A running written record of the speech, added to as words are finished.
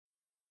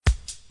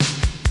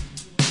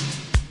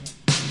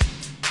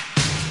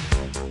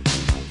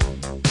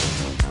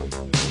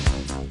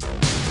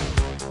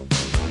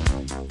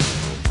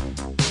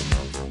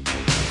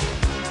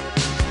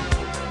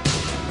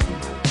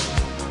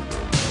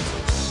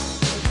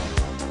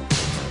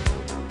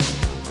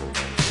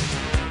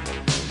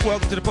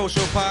Welcome to the Post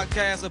Show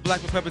podcast of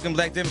Black Republican,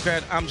 Black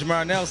Democrat. I'm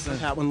Jamar Nelson.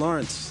 Patwin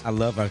Lawrence. I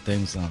love our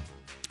theme song.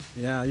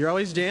 Yeah, you're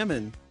always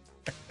jamming.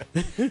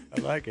 I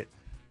like it.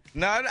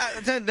 No, I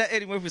tell you that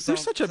Eddie Murphy song.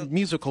 You're such a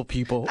musical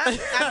people. I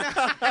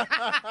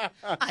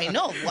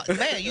know.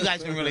 Man, you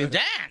guys can really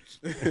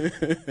dance.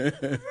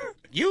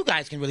 You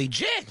guys can really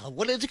jig.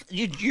 What is it?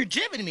 You're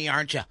jibbing me,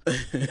 aren't you?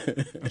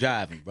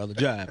 Jiving, brother,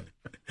 jiving.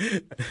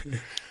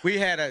 We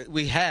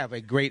have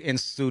a great in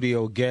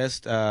studio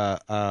guest,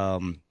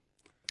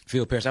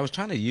 Phil Parrish. I was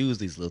trying to use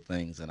these little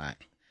things, and the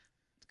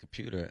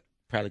computer,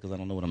 probably because I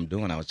don't know what I'm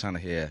doing, I was trying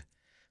to hear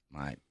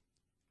my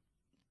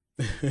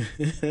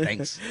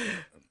thanks.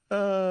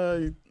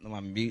 My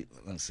mute.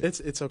 Let's see.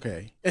 It's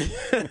okay.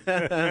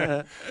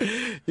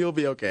 You'll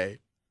be okay.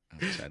 I'm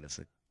trying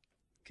to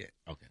get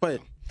okay.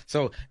 But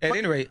so at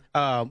any rate,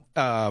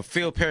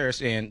 Phil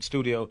Parrish in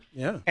studio.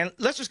 Yeah. And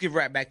let's just get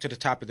right back to the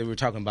topic that we were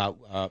talking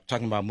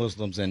about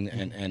Muslims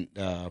and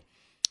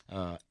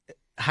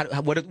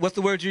what's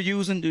the word you're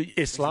using?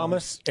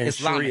 Islamists and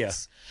Sharia.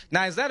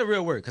 Now, is that a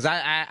real word? Because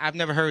I've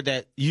never heard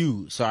that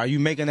used. So are you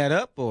making that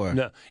up or?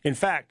 No. In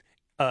fact,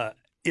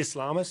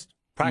 Islamists,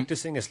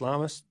 practicing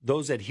Islamists,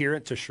 those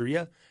adherent to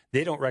Sharia,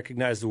 they don't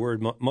recognize the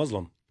word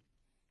Muslim.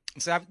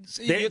 So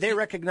They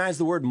recognize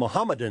the word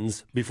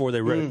Mohammedans before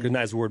they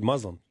recognize the word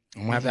Muslim.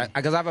 Because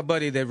I have a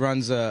buddy that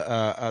runs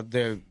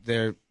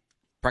they're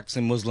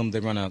practicing Muslim. They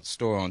run a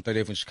store on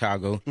 30th in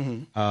Chicago.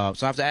 So I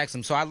have to ask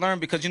them. So I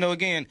learned because,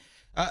 again,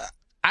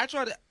 I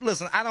try to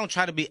listen. I don't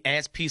try to be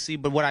as PC,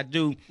 but what I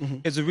do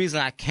is the reason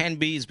I can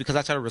be is because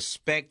I try to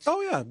respect. Oh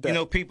yeah,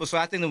 people. So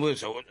I think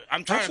that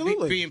I'm trying to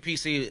be being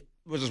PC,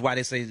 which is why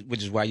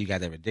you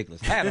got that ridiculous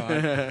hat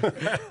on.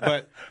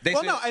 But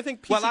I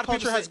think PC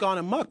culture has gone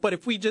amok. But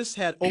if we just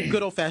had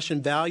good old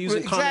fashioned values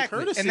and common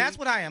courtesy, and that's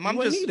what I am.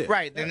 I'm just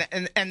right,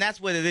 and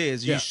that's what it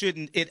is. You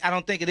shouldn't. I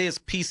don't think it is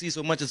PC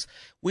so much as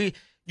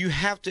you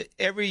have to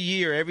every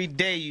year, every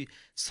day,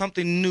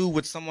 something new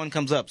with someone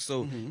comes up.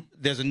 So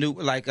there's a new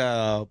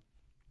when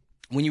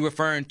you're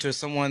referring to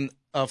someone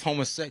of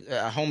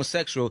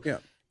homosexual,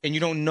 and you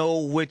don't know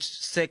which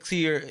sex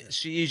he or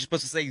she is, you're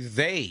supposed to say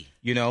they.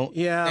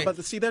 Yeah, but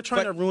they're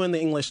trying to ruin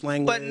the English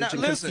language and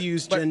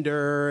confuse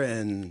gender,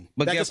 and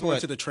that gets more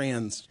to the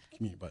trans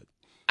community. But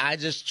I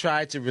just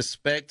try to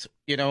respect,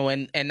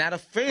 and not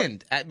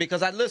offend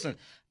because I listen.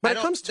 But it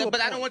comes to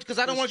I don't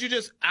want you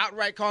just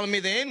outright calling me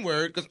the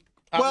N-word because.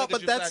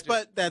 That's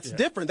different.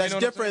 That's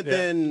different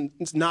than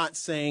not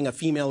saying a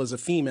female is a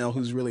female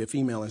who's really a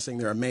female and saying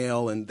they're a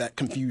male, and that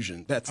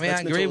confusion. I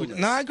agree with you.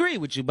 No, I agree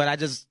with you, but I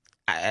just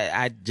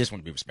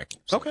want to be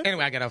respectful. So, okay.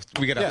 Anyway, we got off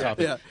topic.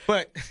 Yeah.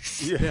 But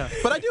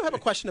but I do have a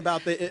question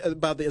about the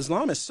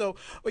Islamists. So,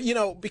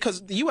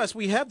 because the U.S.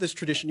 we have this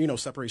tradition,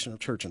 separation of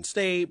church and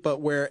state, but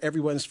where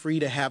everyone's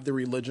free to have the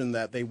religion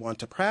that they want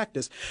to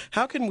practice.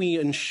 How can we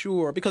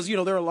ensure? Because there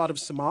are a lot of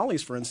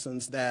Somalis, for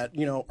instance, that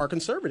are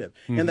conservative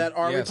and that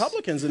are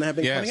Republicans and have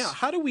been coming out.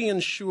 How do we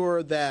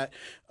ensure that?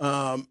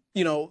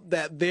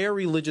 That their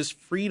religious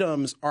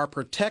freedoms are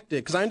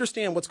protected, because I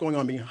understand what's going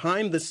on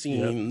behind the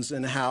scenes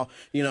and how,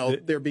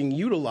 they're being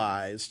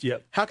utilized.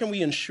 Yep. How can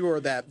we ensure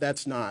that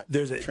that's not?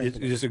 There's a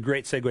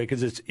great segue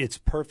because it's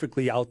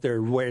perfectly out there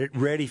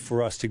ready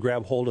for us to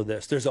grab hold of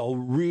this. There's a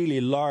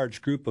really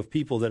large group of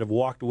people that have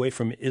walked away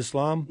from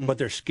Islam, but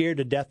they're scared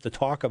to death to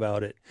talk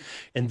about it.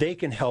 And they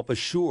can help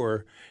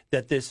assure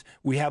that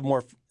we have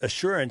more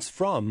assurance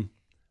from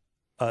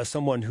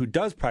someone who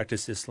does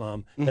practice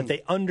Islam, that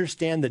they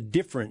understand the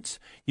difference.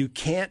 You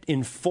can't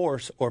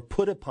enforce or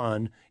put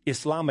upon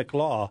Islamic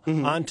law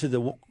onto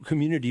the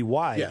community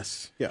wide.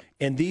 Yes. Yeah.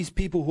 And these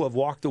people who have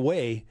walked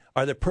away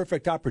are the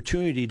perfect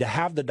opportunity to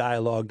have the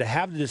dialogue, to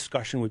have the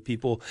discussion with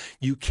people.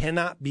 You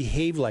cannot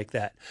behave like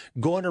that.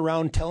 Going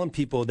around telling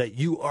people that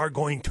you are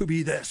going to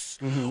be this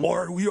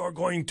or we are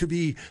going to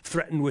be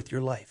threatened with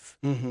your life.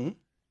 You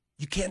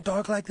can't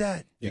talk like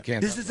that. You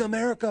can't. This is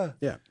America.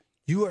 Yeah.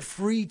 You are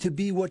free to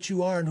be what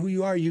you are and who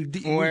you are.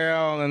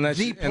 Unless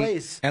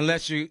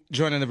you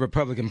join in the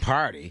Republican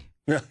Party.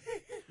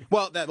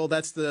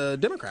 That's the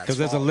Democrats' because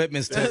there's a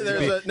litmus test.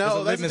 That's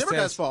the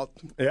Democrats' fault.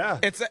 Yeah,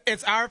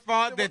 it's our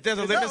fault that there's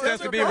a litmus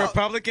test to be a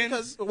Republican.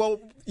 Because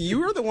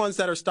you're the ones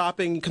that are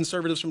stopping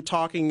conservatives from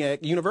talking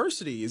at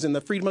universities and the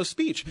freedom of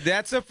speech.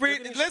 That's a free.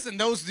 Listen,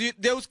 those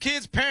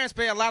kids' parents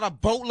pay a lot of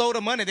boatload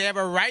of money. They have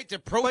a right to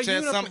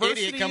protest some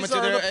idiot coming to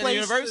their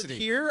university. To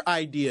hear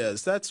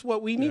ideas. That's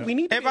what we need. Yeah. We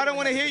need. If I don't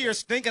want to hear your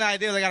stinking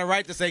ideas, I got a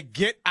right to say,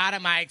 "Get out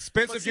of my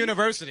expensive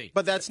university."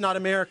 But that's not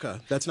America.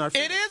 That's not.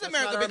 It is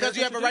America because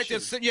you have a right to.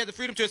 You have the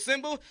freedom to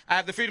assemble. I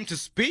have the freedom to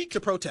speak.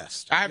 To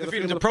protest. I have the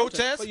freedom to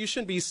protest. But you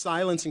shouldn't be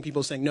silencing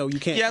people saying, no, you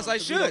can't. Yes, I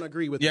should. I don't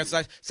agree with you.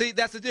 See,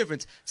 that's the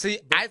difference. See,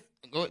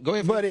 go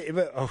ahead.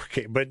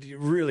 But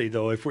really,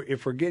 though,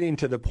 if we're getting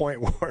to the point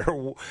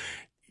where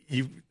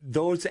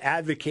those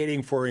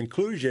advocating for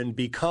inclusion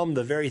become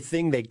the very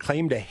thing they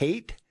claim to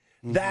hate,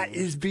 that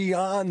is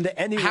beyond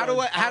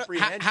anyone's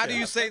comprehension. How do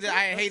you say that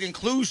I hate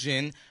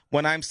inclusion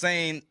when I'm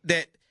saying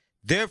that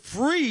they're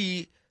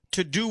free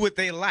to do what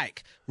they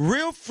like?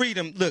 Real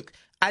freedom. Look,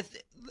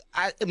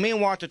 Me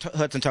and Walter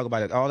Hudson talk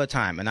about it all the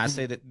time, and I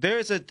say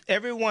that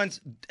everyone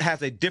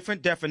has a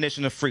different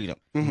definition of freedom.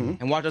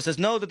 And Walter says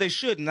no, that they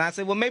shouldn't. And I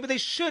say, well, maybe they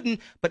shouldn't,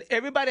 but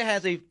everybody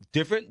has a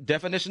different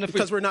definition of freedom.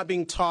 Because we're not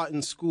being taught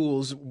in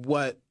schools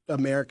what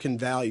American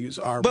values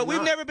are. But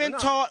we've never been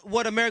taught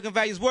what American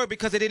values were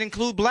because they didn't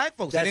include black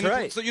folks. That's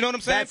right. So you know what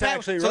I'm saying? That's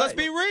actually right. So let's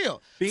be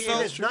real. So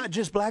it's not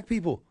just black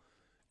people.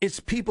 It's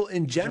people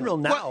in general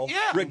now,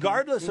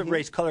 regardless of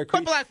race, color,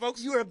 creed. But black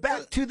folks. You are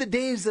back to the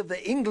days of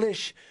the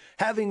English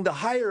having the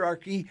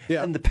hierarchy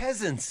and the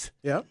peasants.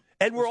 Yeah.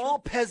 And we're all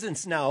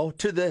peasants now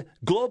to the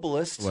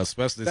globalists. Well,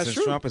 especially since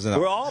Trump is in.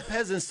 We're all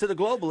peasants to the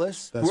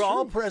globalists. We're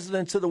all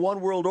presidents to the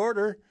one world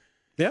order.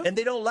 Yeah. And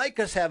they don't like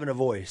us having a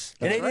voice.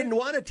 And they didn't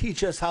want to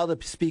teach us how to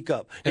speak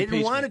up. They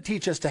didn't want to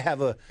teach us to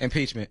have a...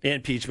 Impeachment.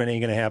 Impeachment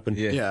ain't going to happen.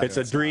 It's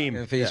a dream.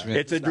 Impeachment.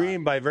 It's a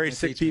dream by very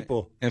sick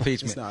people.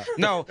 Impeachment.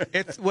 No,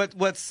 it's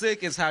what's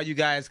sick is how you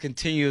guys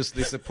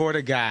continuously support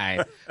a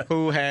guy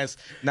who has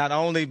not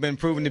only been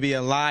proven to be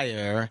a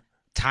liar...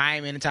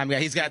 time in and time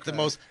again. He's got the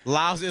most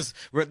lousiest.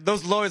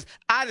 Those lawyers,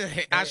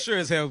 I sure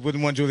as hell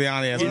wouldn't want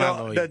Giuliani as my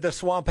lawyer. The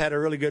swamp had a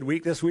really good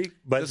week this week,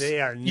 but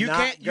they are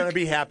not going to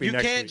be happy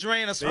next week. You can't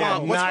drain a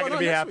swamp. They're not going to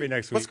be happy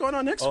next week. What's going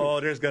on next week? Oh,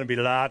 there's going to be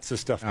lots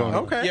of stuff going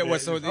on. Okay. Yeah,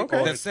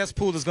 the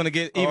cesspool is going to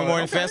get even more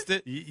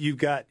infested. You've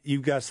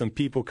got some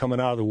people coming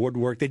out of the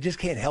woodwork. They just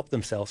can't help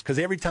themselves because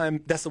every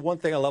time, that's the one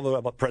thing I love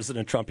about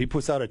President Trump. He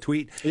puts out a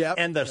tweet,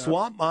 and the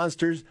swamp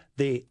monsters,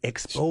 they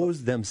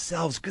expose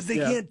themselves because they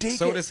can't take it.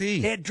 So does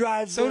he. It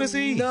drives them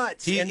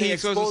nuts. He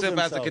exposes himself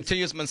as a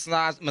continuous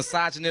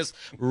misogynist,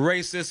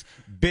 racist,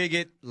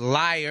 bigot,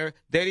 liar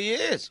that he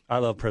is. I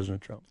love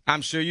President Trump.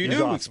 I'm sure you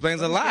do. Awesome.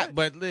 Explains a lot,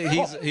 but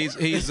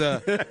he's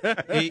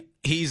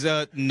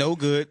a no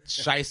good,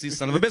 shicey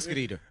son of a biscuit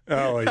eater.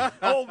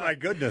 Oh my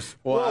goodness!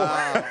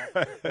 Wow!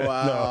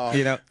 Wow!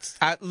 No,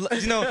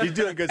 he's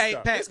doing good stuff. Hey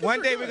Pat,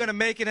 one day we're gonna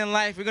make it in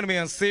life. We're gonna be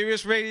on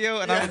Sirius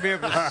Radio, and I'm gonna be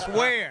able to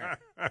swear.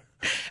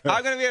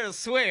 I'm gonna be able to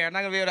swear. I'm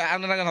not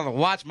gonna have to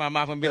watch my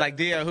mouth and be like,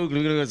 "Dear who?"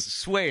 We're gonna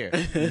swear.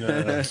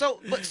 No.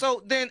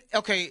 So then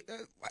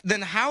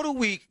how do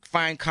we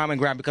find common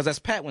ground? Because as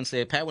Patwin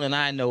said, Patwin and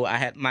I know. I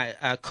had my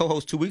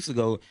co-host 2 weeks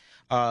ago.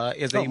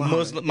 Is a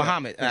Muslim,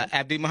 Muhammad,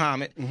 Abdi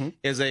Muhammad,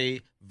 is a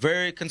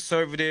very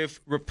conservative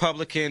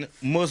Republican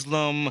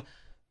Muslim,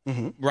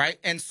 right?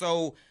 And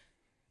so,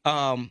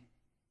 I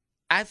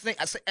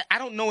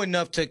don't know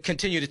enough to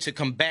continue to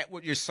combat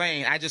what you're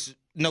saying. I just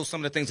know some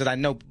of the things that I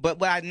know. But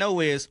what I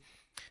know is,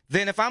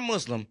 then if I'm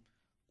Muslim,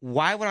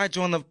 why would I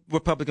join the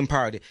Republican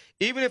Party?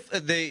 Even if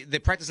they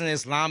practicing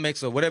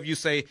Islamics or whatever you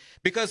say,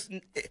 because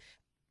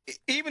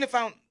even if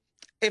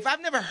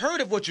I've never heard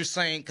of what you're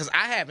saying, because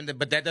I haven't,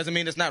 but that doesn't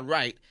mean it's not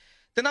right,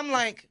 then I'm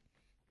like,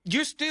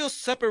 you're still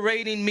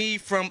separating me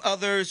from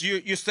others.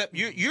 You're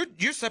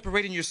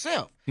separating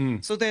yourself.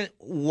 So then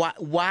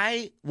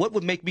why? What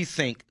would make me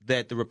think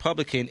that the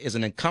Republican is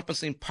an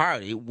encompassing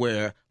party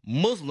where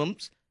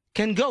Muslims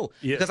can go?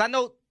 Because I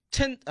know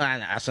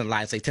I shouldn't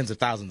lie and say tens of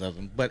thousands of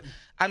them, but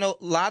I know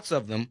lots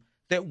of them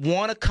that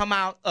want to come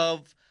out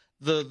of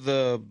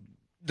the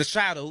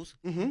shadows.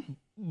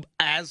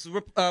 As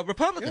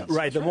Republicans.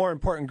 Right. The more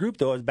important group,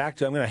 though, is back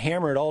to, I'm going to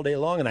hammer it all day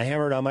long, and I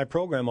hammer it on my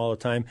program all the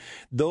time.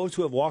 Those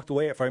who have walked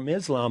away from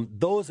Islam,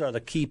 those are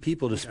the key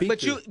people to speak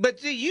to.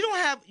 But you don't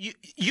have,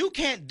 you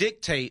can't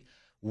dictate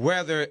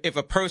whether if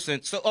a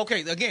person, so,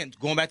 okay, again,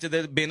 going back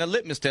to being a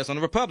litmus test on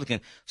the Republican.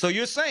 So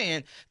you're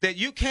saying that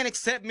you can't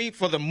accept me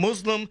for the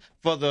Muslim,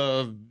 for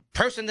the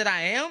person that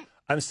I am?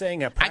 I'm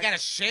saying I got to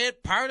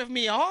shed part of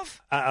me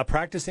off? A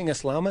practicing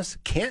Islamist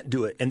can't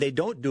do it, and they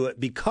don't do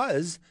it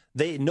because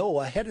they know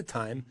ahead of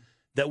time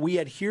that we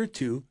adhere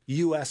to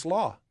U.S.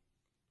 law.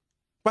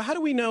 But how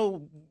do we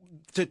know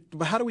to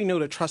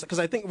trust? Because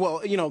I think,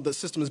 the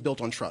system is built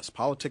on trust.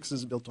 Politics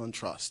is built on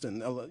trust,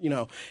 and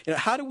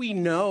how do we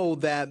know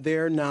that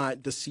they're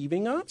not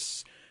deceiving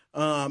us?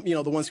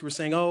 The ones who were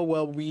saying, "Oh,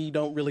 well, we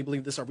don't really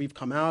believe this, or we've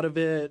come out of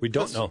it." We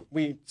don't know.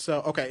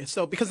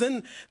 So because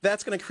then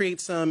that's going to create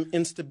some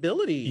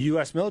instability.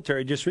 U.S.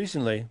 military just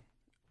recently,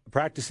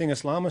 practicing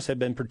Islamists have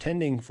been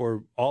pretending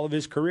for all of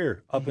his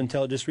career up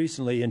until just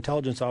recently.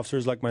 Intelligence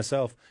officers like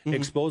myself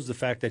exposed the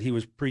fact that he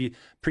was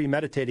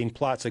premeditating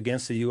plots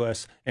against the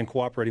U.S. and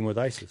cooperating with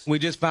ISIS. We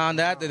just found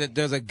out that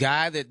there's a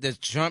guy the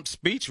Trump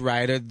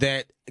speechwriter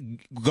that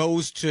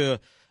goes to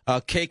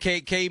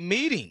KKK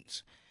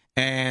meetings.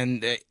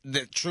 And they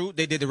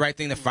did the right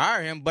thing to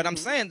fire him. But I'm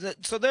saying,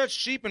 so there's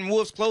sheep in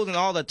wolves' clothing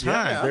all the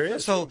time. Yeah, there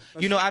is. So,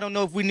 I don't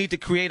know if we need to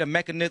create a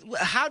mechanism.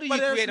 How do you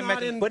create a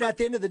mechanism? But at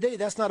the end of the day,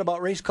 that's not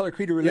about race, color,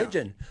 creed, or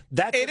religion.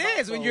 Yeah. It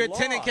is when you're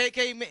attending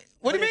KKK.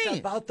 What do you mean? It's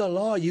about the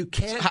law. You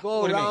can't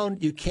go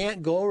around. You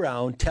can't go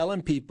around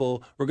telling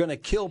people we're going to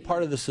kill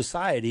part of the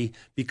society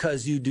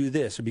because you do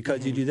this or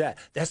because you do that.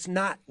 That's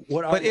not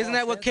what. But isn't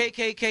that what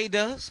KKK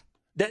does?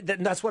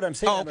 That's what I'm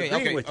saying. Oh, okay, I'm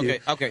agreeing with you.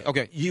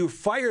 Okay. You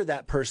fire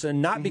that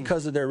person not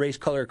because of their race,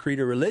 color, creed,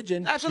 or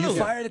religion. Absolutely. You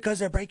fire it because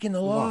they're breaking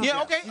the law.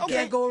 Yeah, okay, You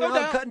can't go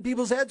around cutting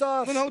people's heads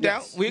off. No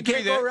doubt. We agree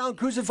can't go around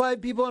crucifying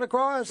people on a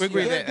cross. We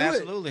agree that.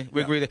 Absolutely.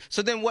 We agree that.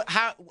 So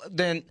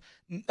then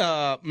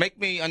make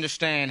me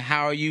understand,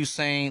 how are you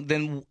saying,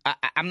 then,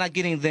 I'm not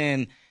getting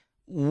then,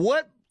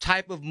 what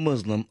type of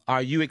Muslim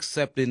are you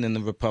accepting in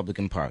the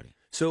Republican Party?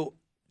 So,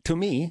 to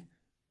me,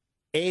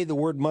 the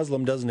word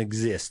Muslim doesn't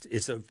exist.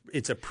 It's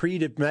a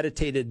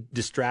premeditated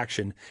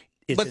distraction.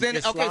 It's but then,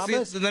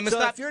 Islamist. so let me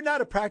stop. If you're not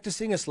a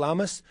practicing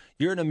Islamist,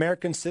 you're an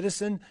American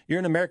citizen. You're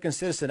an American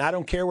citizen. I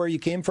don't care where you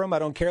came from. I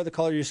don't care the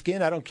color of your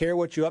skin. I don't care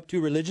what you're up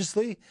to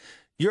religiously.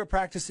 You're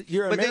American.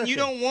 But then you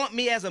don't want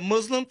me as a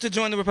Muslim to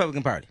join the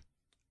Republican Party.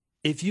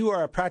 If you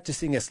are a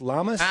practicing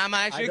Islamist, I'm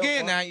actually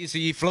again now. You see,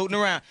 you floating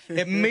around.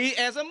 If me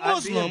as a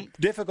Muslim,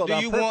 difficult. Do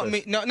you want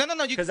me? No.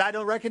 Because I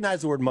don't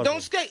recognize the word Muslim.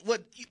 Don't skate.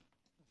 What?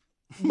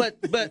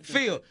 But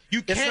Phil,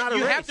 you can't. It's not a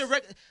you race. have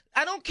to.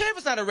 I don't care if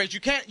it's not a race.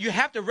 You can't. You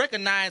have to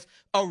recognize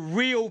a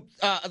real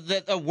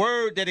a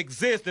word that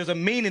exists. There's a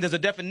meaning. There's a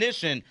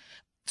definition.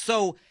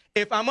 So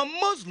if I'm a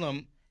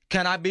Muslim,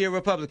 can I be a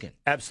Republican?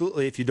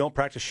 Absolutely. If you don't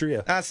practice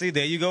Sharia. I see.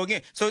 There you go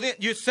again. So then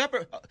you're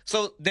separate.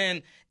 So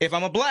then, if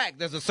I'm a black,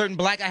 there's a certain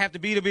black I have to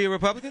be a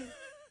Republican.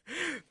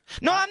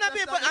 No, I'm not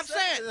being. I'm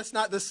saying that's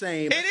not the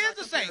same. It is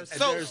the same.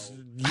 So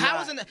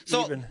how is it?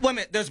 So wait a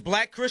minute. There's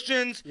black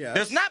Christians. Yes.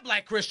 There's not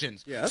black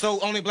Christians. Yes. So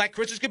only black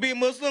Christians can be a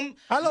Muslim.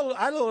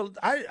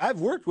 I've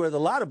worked with a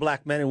lot of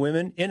black men and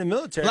women in the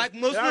military. Black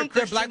Muslims.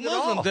 They're black Christians at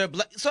all. Muslims. They're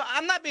black. So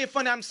I'm not being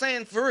funny. I'm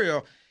saying for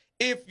real.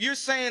 If you're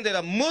saying that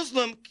a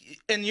Muslim,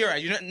 and you're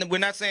right, we're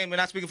not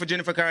speaking for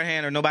Jennifer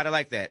Carnahan or nobody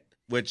like that,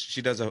 which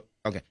she does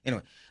okay.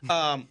 Anyway,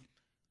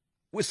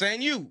 we're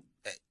saying you.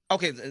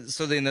 Okay,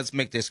 so then let's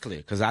make this clear,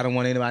 because I don't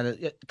want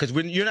anybody, because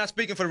you're not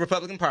speaking for the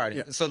Republican Party.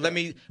 Yeah. So let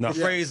me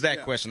rephrase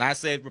that question. I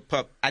said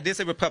I did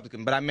say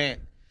Republican, but I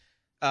meant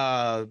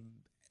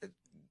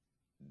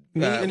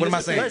what am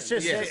I saying? Let's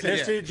just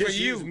say, for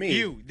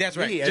you. That's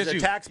right. Me, as a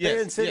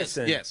taxpaying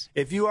citizen. Yes.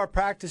 If you are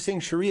practicing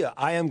Sharia,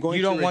 I am going.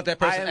 You don't want that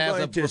person I am as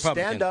going a to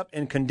Republican. stand up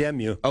and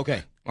condemn you.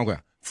 Okay.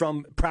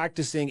 From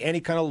practicing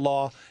any kind of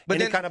law,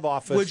 any kind of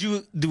office.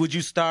 Would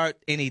you start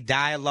any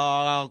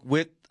dialogue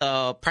with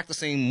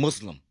practicing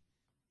Muslim?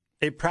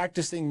 A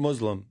practicing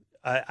Muslim,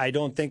 I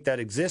don't think that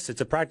exists.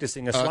 It's a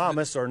practicing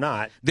Islamist or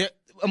not.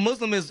 A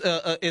Muslim is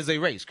a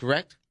race,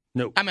 correct?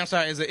 No. I'm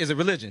sorry, is a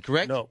religion,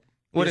 correct? No.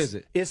 What is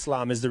it?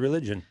 Islam is the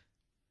religion.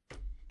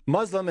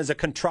 Muslim is a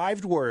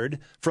contrived word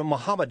from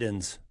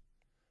Mohammedans.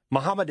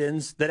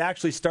 Mohammedans that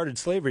actually started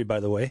slavery, by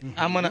the way.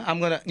 I'm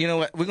gonna. You know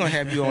what? We're gonna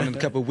have you on in a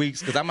couple of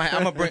weeks, because I'm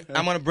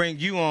gonna bring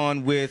you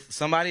on with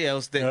somebody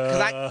else because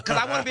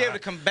I want to be able to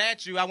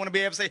combat you. I want to be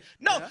able to say,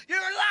 no, you're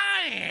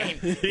lying.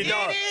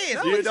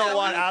 You don't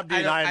want Abdi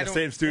and I in the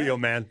same studio,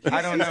 man.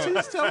 I don't know.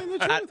 She's telling the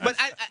truth. But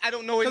I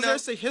don't know enough.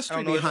 Because there's a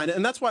history behind it,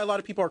 and that's why a lot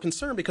of people are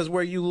concerned. Because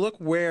where you look,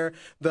 where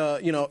the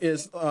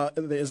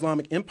the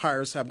Islamic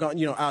empires have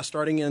gone,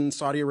 starting in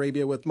Saudi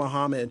Arabia with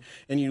Muhammad,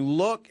 and you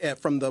look at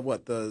from the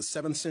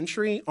 7th century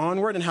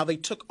onward, and how they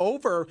took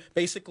over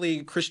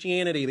basically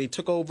Christianity. They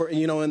took over,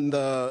 in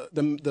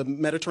the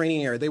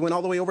Mediterranean area. They went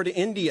all the way over to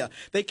India.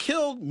 They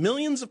killed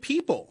millions of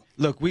people.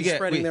 Look,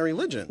 spreading their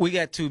religion. We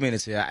got 2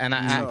 minutes here, and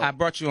I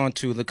brought you on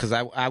too because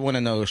I want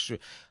to know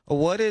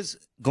what is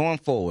going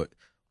forward.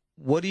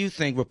 What do you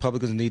think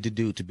Republicans need to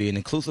do to be an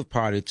inclusive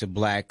party to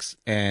blacks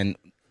and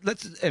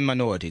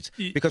minorities?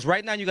 Because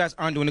right now you guys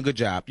aren't doing a good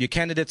job. Your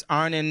candidates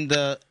aren't in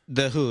the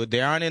hood.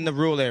 They aren't in the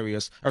rural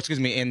areas,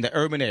 in the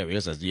urban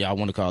areas, as y'all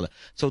want to call it.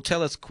 So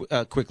tell us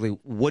quickly,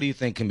 what do you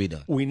think can be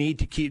done? We need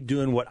to keep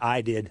doing what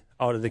I did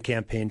out of the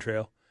campaign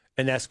trail.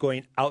 And that's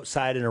going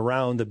outside and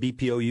around the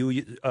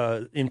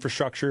BPOU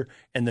infrastructure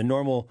and the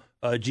normal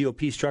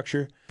GOP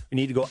structure. We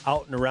need to go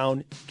out and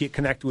around, get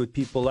connected with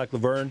people like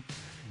Laverne.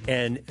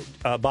 And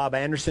Bob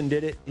Anderson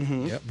did it.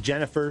 Mm-hmm. Yep.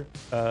 Jennifer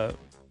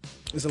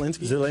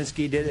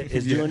Zelensky did it,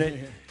 is doing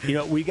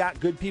it. We got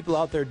good people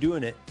out there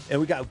doing it. And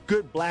we got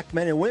good black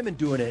men and women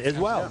doing it as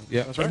well.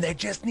 Yeah. That's right. And they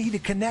just need to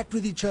connect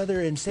with each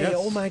other and say,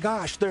 oh my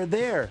gosh, they're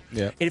there.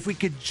 Yeah. And if we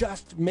could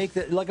just make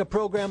like a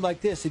program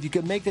like this, if you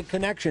could make the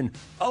connection,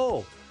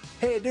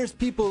 hey, there's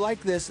people like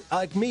this,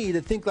 like me,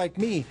 that think like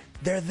me.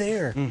 They're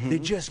there. Mm-hmm. They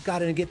just got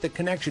to get the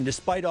connection.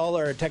 Despite all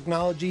our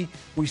technology,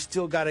 we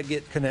still got to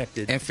get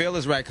connected. And Phil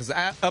is right, because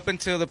up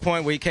until the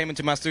point where he came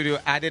into my studio,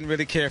 I didn't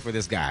really care for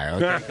this guy.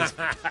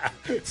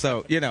 Okay?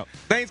 So,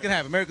 things can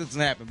happen. Miracles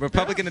can happen.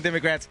 Republican and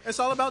Democrats. It's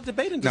all about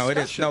debate and discussion.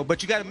 No, it is. No,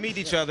 but you got to meet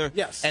each other.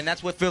 Yes. And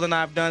that's what Phil and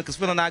I have done, because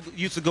Phil and I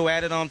used to go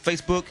at it on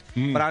Facebook,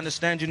 but I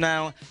understand you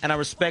now, and I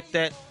respect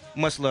that.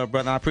 Much love,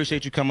 brother. I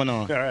appreciate you coming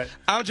on. All right.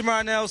 I'm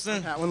Jamar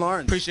Nelson. Patwin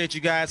Lawrence. Appreciate you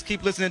guys.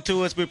 Keep listening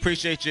to us. We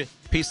appreciate you.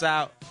 Peace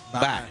out.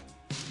 Bye.